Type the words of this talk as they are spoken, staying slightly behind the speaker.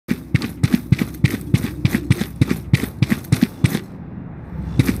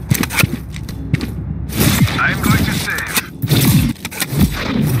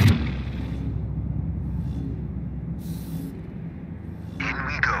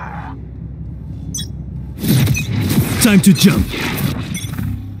Time to jump.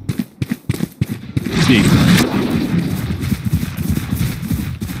 Big one.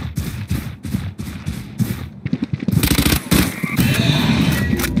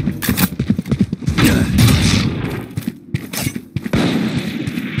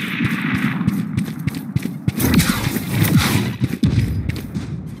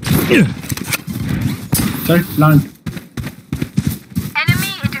 Third plant.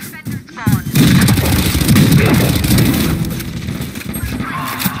 Enemy in defender spawn.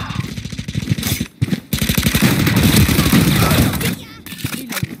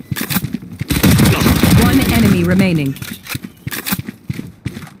 One enemy remaining.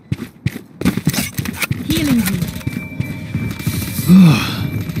 Healing you.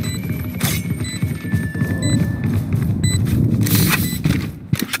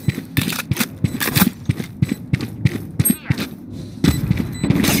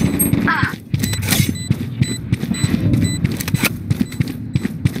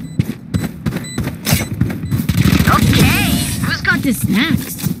 The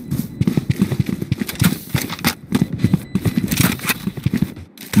snacks.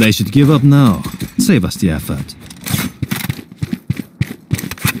 They should give up now. Save us the effort.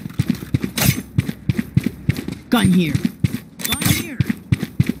 Gun here. Gun here.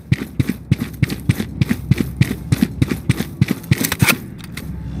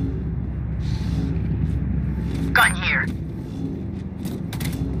 Gun here.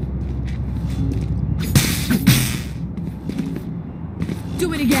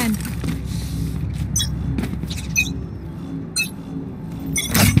 Do it again.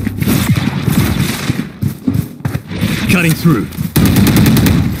 Cutting through.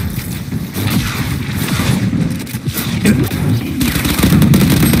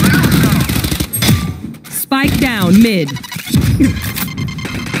 Spike down mid.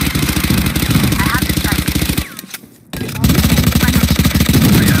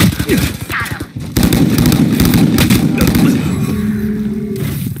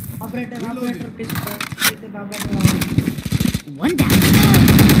 One down.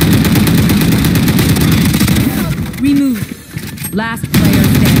 Remove. Last player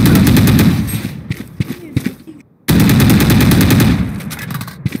standing.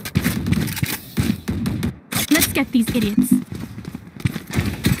 Let's get these idiots. Need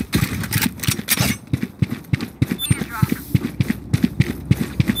a drop.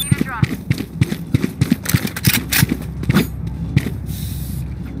 Need a drop.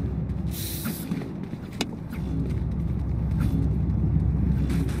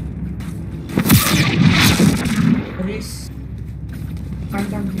 Please.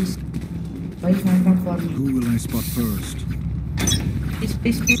 Why phantom for me? Who will I spot first?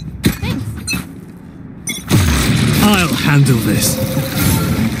 Please. Thanks. I'll handle this.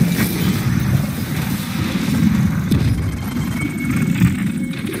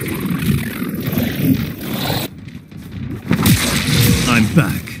 I'm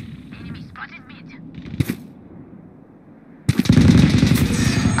back. Enemy spotted mid.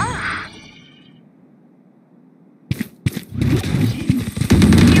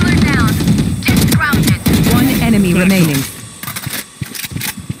 Healer down. Test grounded. One enemy remaining.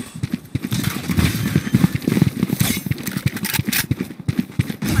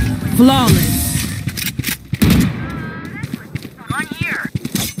 Flawless. Gun here.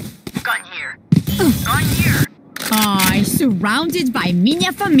 Gun here. Gun here. Ai, surrounded by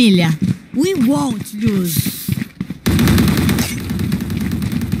minha família. We won't lose.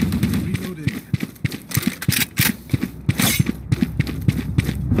 Reloading.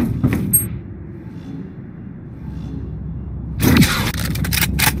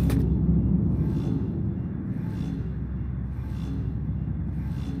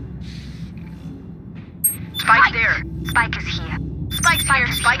 Spike there. Spike is here. Spike's here.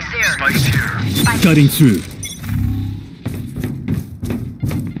 Spike's there. Spike's here. Spike. Cutting through.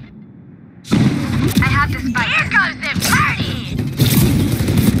 I have the spike. Here goes the party.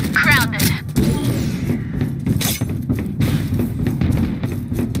 Grounded.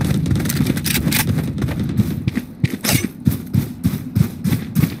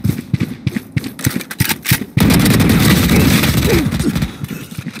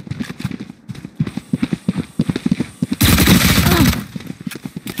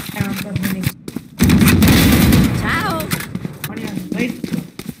 Ciao. On your right.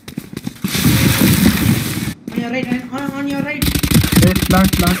 On your right. On your right.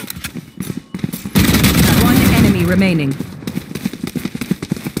 Plant. One enemy remaining.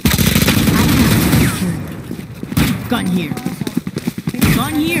 Gun here.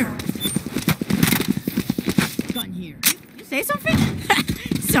 Gun here. Gun here. You say something?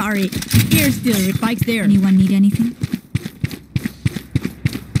 Sorry. Here still. Spike's there. Anyone need anything?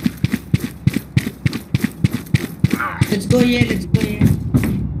 go here. Let's go here.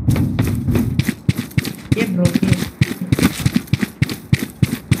 Yeah, bro.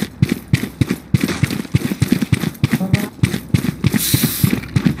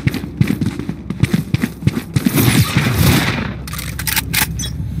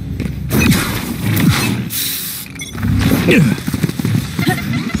 Yeah.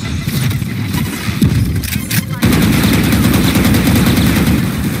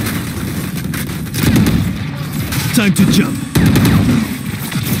 Time to jump.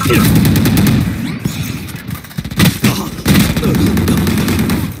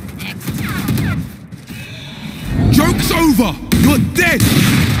 Joke's over! You're dead!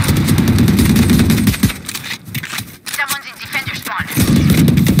 Someone's in defender spawn.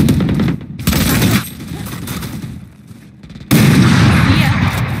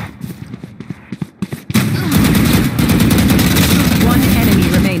 One enemy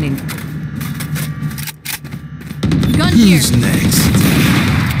remaining. Gun here. Who's next?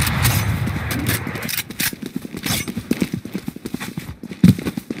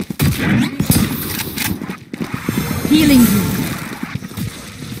 Healing you.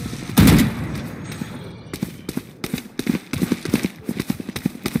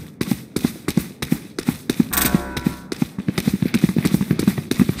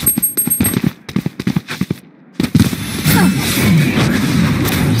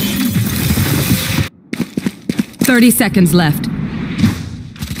 Thirty seconds left.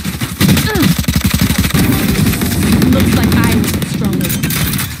 Looks like I was the stronger one.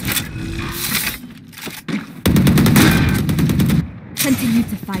 Continue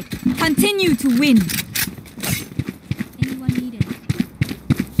to fight. Continue to win. Anyone needed?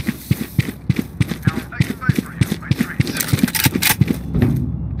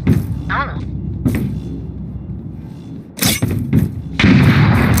 No.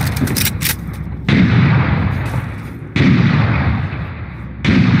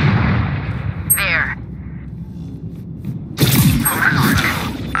 There.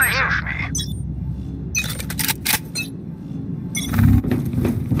 Excuse me.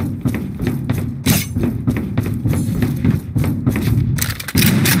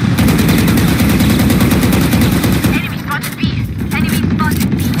 Enemy spotted B. Enemy spotted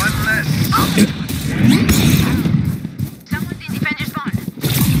B. One less. Someone's in defender spawn.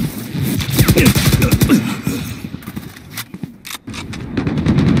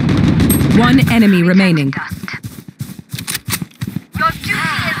 One enemy remaining. Dust. Your duty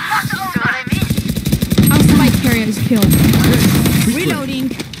is not over. What I mean? Our spike carrier is killed. Reloading.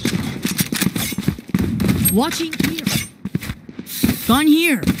 Watching here. Gun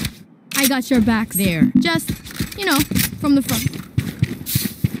here. I got your back there. Just, from the front.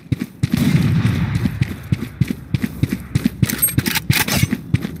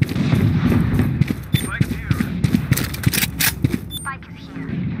 Spike is here.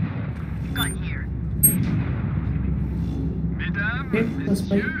 Gun here. Take the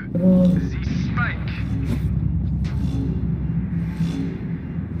spike, bro.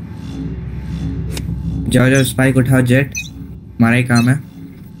 जाओ जाओ spike उठाओ jet हमारा ही काम है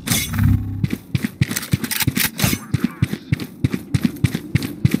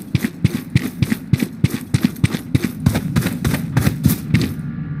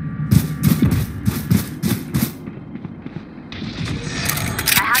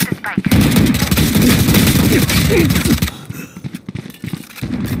I have the spike.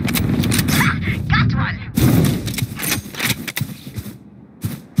 Got one.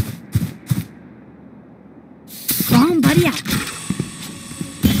 Bomb buddy out.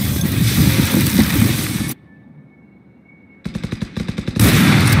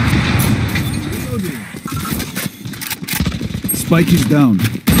 Spike is down.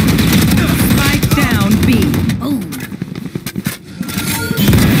 Spike down B. Boom.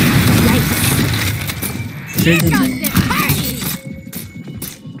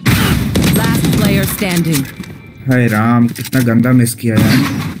 Last player standing. हाय राम कितना गंदा miss किया यार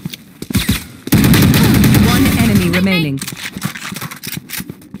One enemy remaining.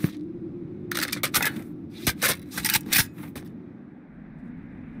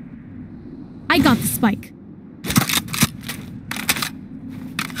 I got the spike.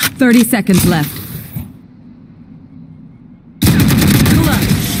 30 seconds left.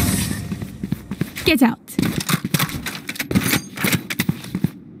 Get out.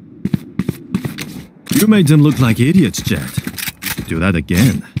 You made them look like idiots, Jet. Do that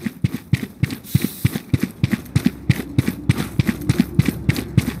again.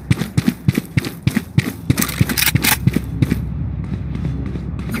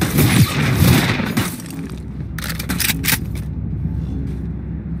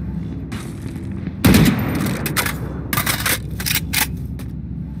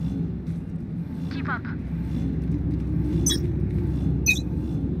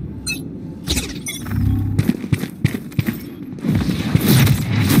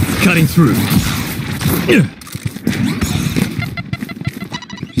 Cutting through.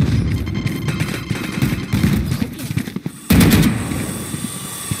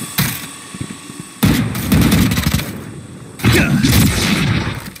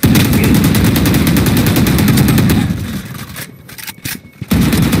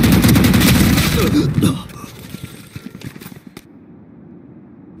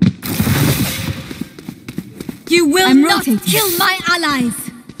 You will I'm not rotating. kill my allies!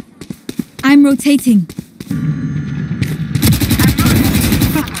 I'm rotating.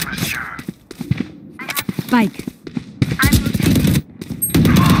 Spike.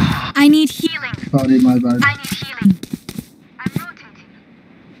 I need healing. Sorry, my bad. I need healing. I'm rotating.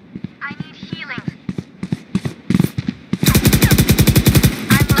 I need healing.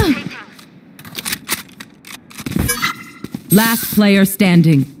 I'm rotating. Last player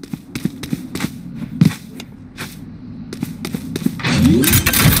standing.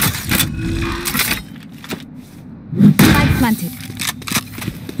 Spike planted.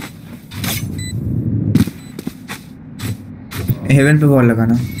 Haven पे ball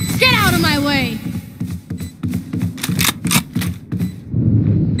लगाना. Get out of my way!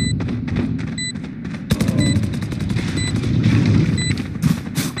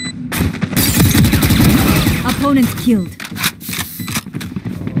 Opponent killed.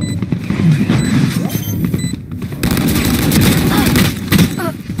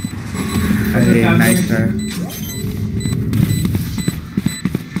 अरे nice try.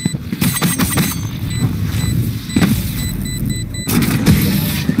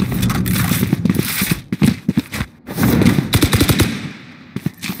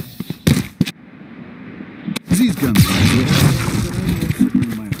 These guns are good.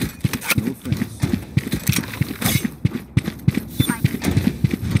 No offense.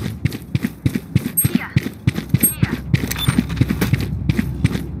 Here. Here.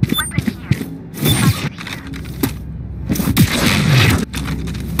 Weapon here.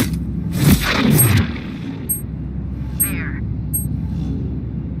 There.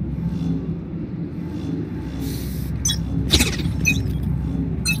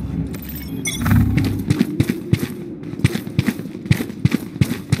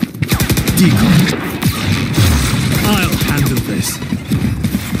 Decoy. I'll handle this.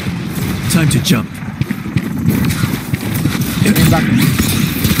 Time to jump.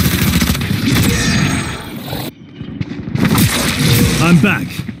 I'm back.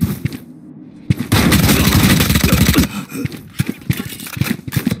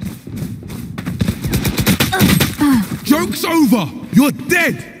 Joke's over! You're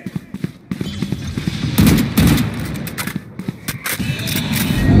dead!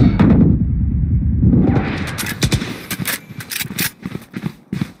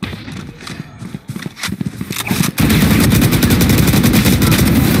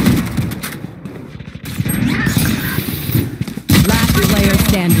 Last player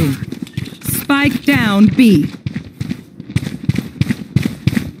standing. Spike down B.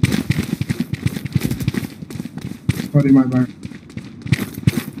 Sorry, my bad.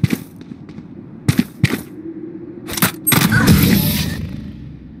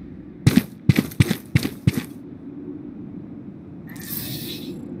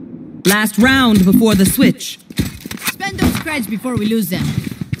 Last round before the switch. Spend those creds before we lose them.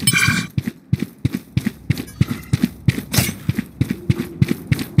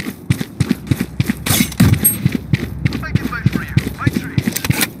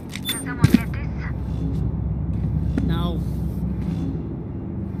 Can someone get this? No.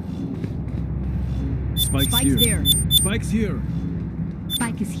 Spike's Spike's here. there. Spike's here.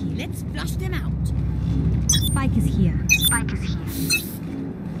 Spike is here. Let's flush them out. Spike is here. Spike is here.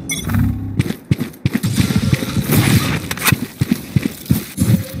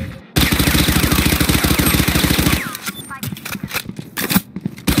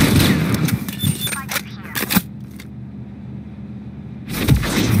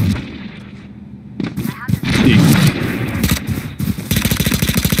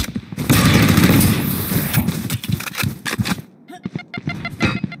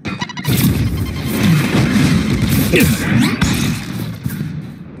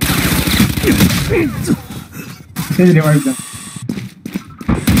 Please revive them.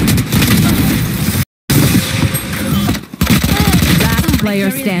 Last player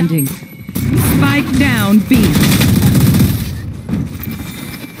standing. Spike down B.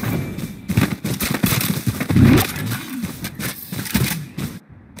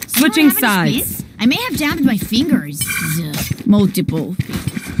 Switching Someone have any sides. space? I may have jammed my fingers. Multiple.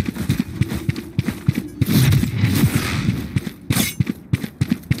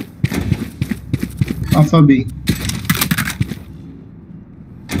 Also B.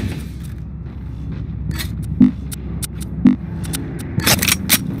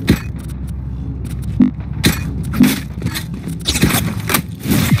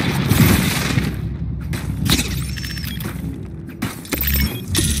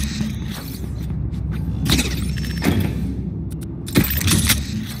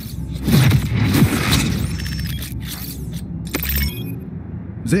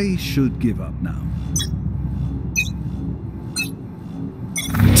 They should give up now.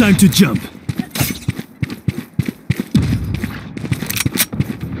 Time to jump.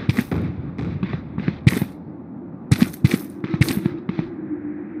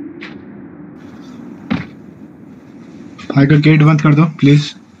 भाई का gate बंद कर दो please.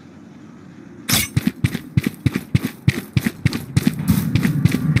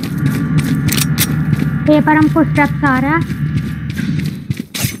 ये पर हमको steps आ रहा है।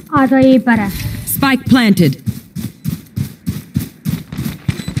 आ तो ये पर है। Spike planted.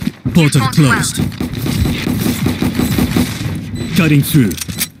 Portal closed. Cutting through.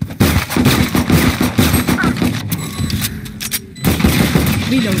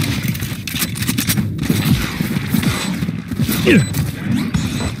 Reload.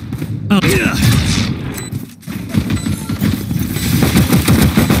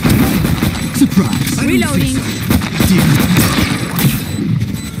 Surprise. Reloading.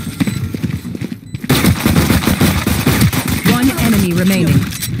 One enemy remaining.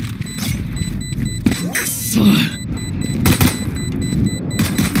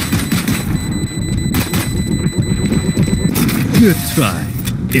 Good try,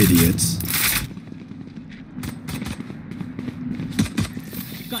 idiots.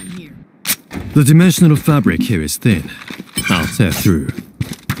 Gun here. The dimensional fabric here is thin. I'll tear through.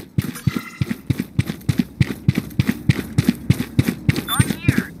 Gun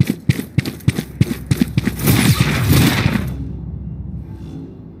here.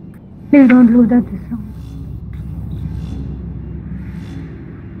 Please don't lose that this round.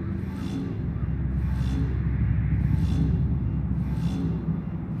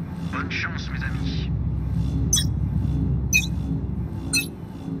 Bonne chance, mes amis.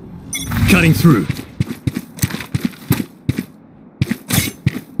 Cutting through.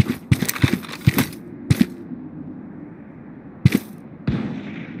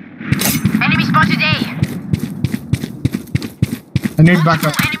 Enemy spotted A. I need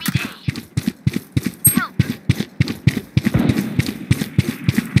backup. Enemy A. Help.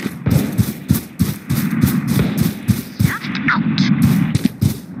 Out.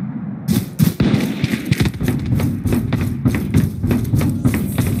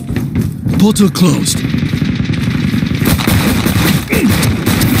 Portal closed.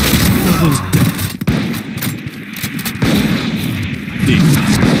 Double dead. Deep.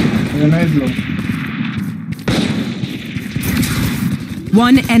 Nice low.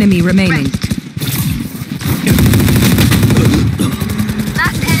 One enemy remaining.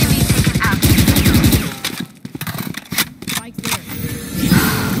 Last enemy taken out. Spike there.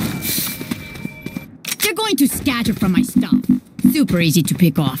 They're going to scatter from my stuff. Super easy to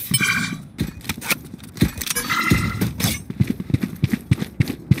pick off.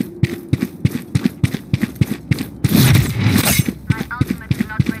 My ultimate is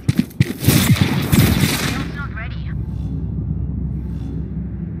not ready. Ult's not ready.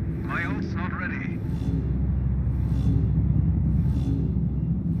 My ult's not ready.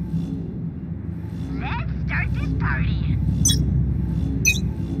 Let's start this party.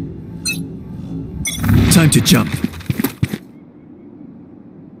 Time to jump.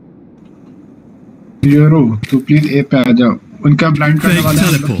 Yoru तो please ए पे आ जाओ। उनका blind करने Fake वाला है,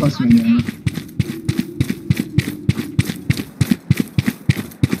 हम लोग teleport. पास में ही है।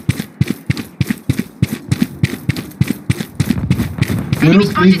 योरू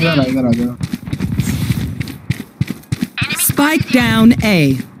प्लीज इधर आ जाओ। Spike down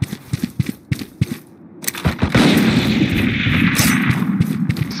A.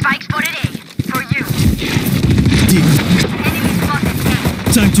 Spike spotted A. For you. Deep. Enemy spotted A.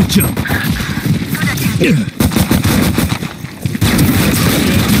 Time to jump.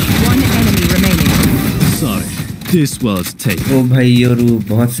 One enemy remaining. Sorry, this was taken. ओ भाई योरू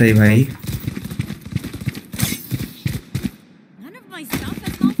बहुत सही भाई। None of my stuff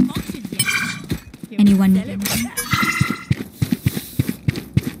has malfunctioned yet. Anyone need it?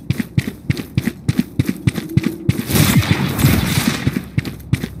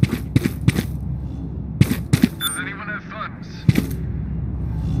 Does anyone have funds?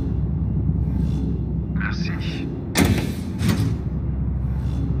 Merci.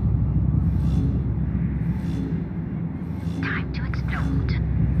 Time to explode.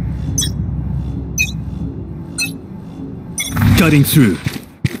 Cutting through.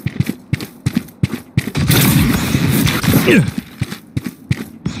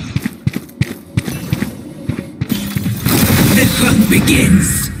 The fun begins.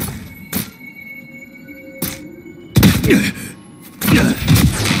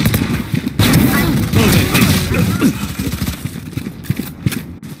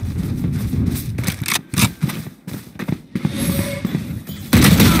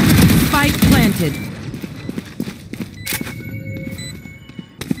 planted.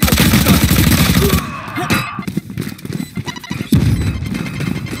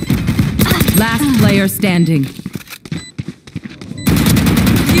 Last player standing.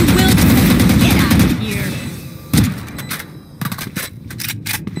 You will get out of here.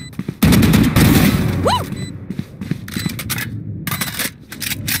 Woo!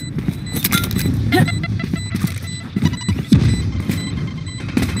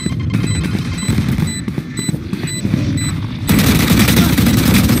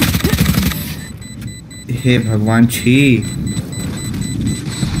 हे भगवान छी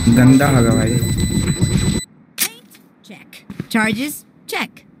गंदा लगा भाई Check. Charges?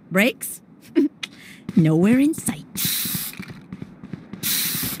 Check. Brakes? Nowhere in sight.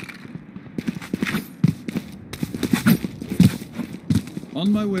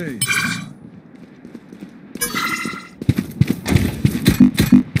 On my way.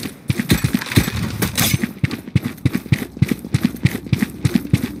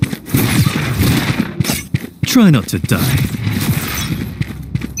 Try not to die.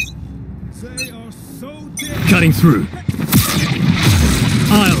 They are so dead. Cutting through.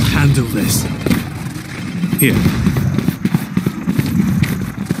 I'll handle this. Here.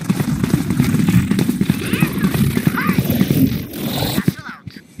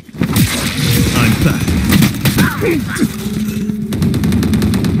 I'm back.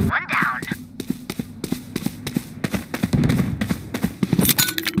 One down.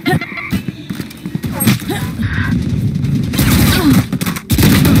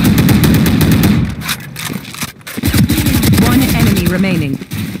 One enemy remaining.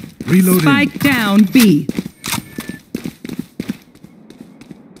 Reloading. Spike down B.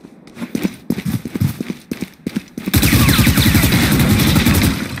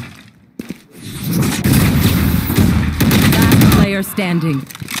 Last player standing.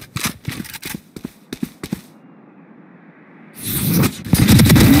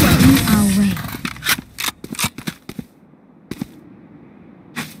 Our way.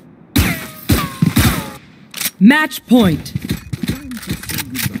 Match point.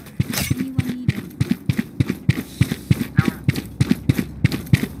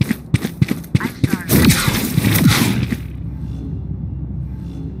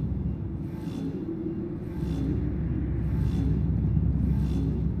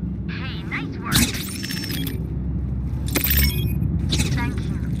 Hey, nice work. Thank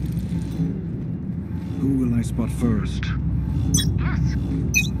you. Who will I spot first? Yes.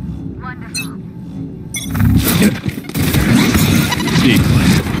 Wonderful. Be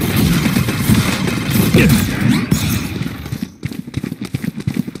quiet.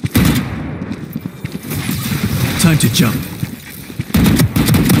 Time to jump.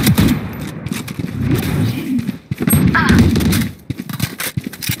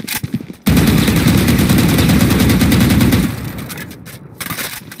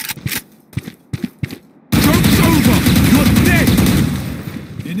 Joke's over! You're dead!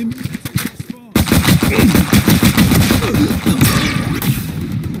 Enemy spawn.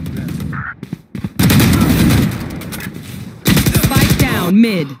 Spike down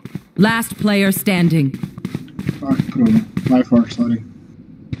mid. Last player standing. Fuck, bro. My fault, sorry.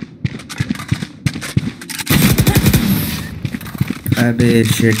 अबे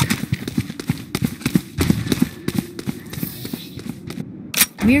shit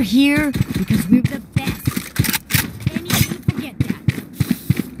We're here because we're the best. And you should forget that.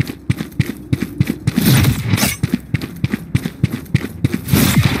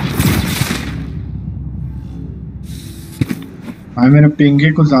 भाई मेरा ping ही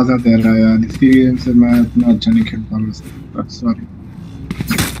कुछ ज्यादा दे रहा है यार, इसी वजह से मैं इतना अच्छा नहीं खेल पा रहा हूँ, sorry.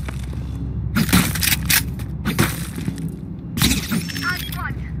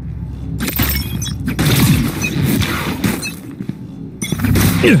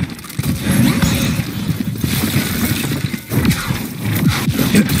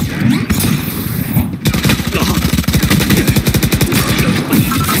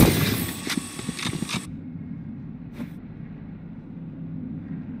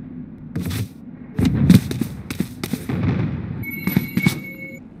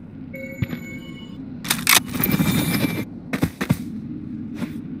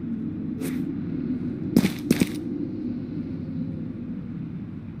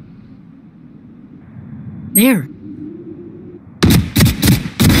 There.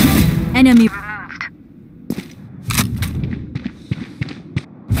 Enemy Removed.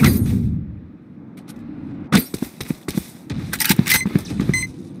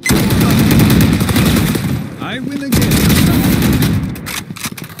 I win again.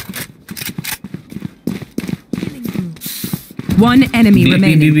 One enemy B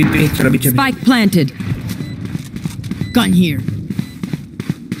remaining. पे चलो पीछे Spike planted. Gun here.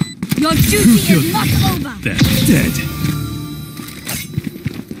 Your duty is not over. That's dead.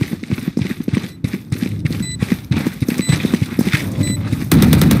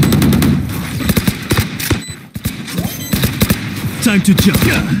 Time to jump.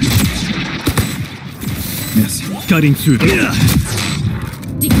 Yes. Cutting through.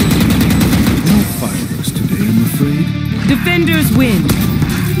 No fireworks today, I'm afraid. Defenders win.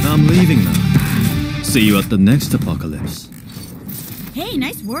 I'm leaving now. See you at the next apocalypse. Hey,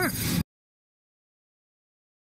 nice work.